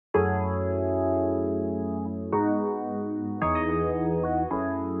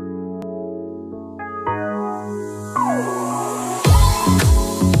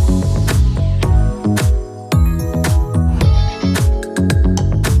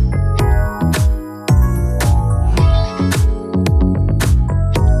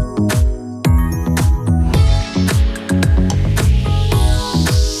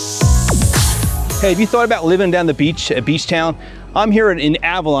Hey, have you thought about living down the beach at Beach Town? I'm here in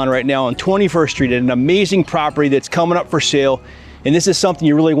Avalon right now on 21st Street at an amazing property that's coming up for sale. And this is something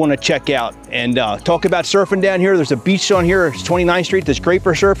you really want to check out. And talk about surfing down here. There's a beach on here, it's 29th Street, that's great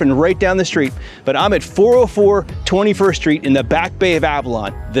for surfing right down the street. But I'm at 404 21st Street in the Back Bay of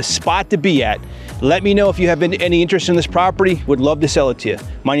Avalon, the spot to be at. Let me know if you have any interest in this property. Would love to sell it to you.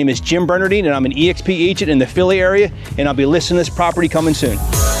 My name is Jim Bernardine and I'm an EXP agent in the Philly area, and I'll be listing this property coming soon.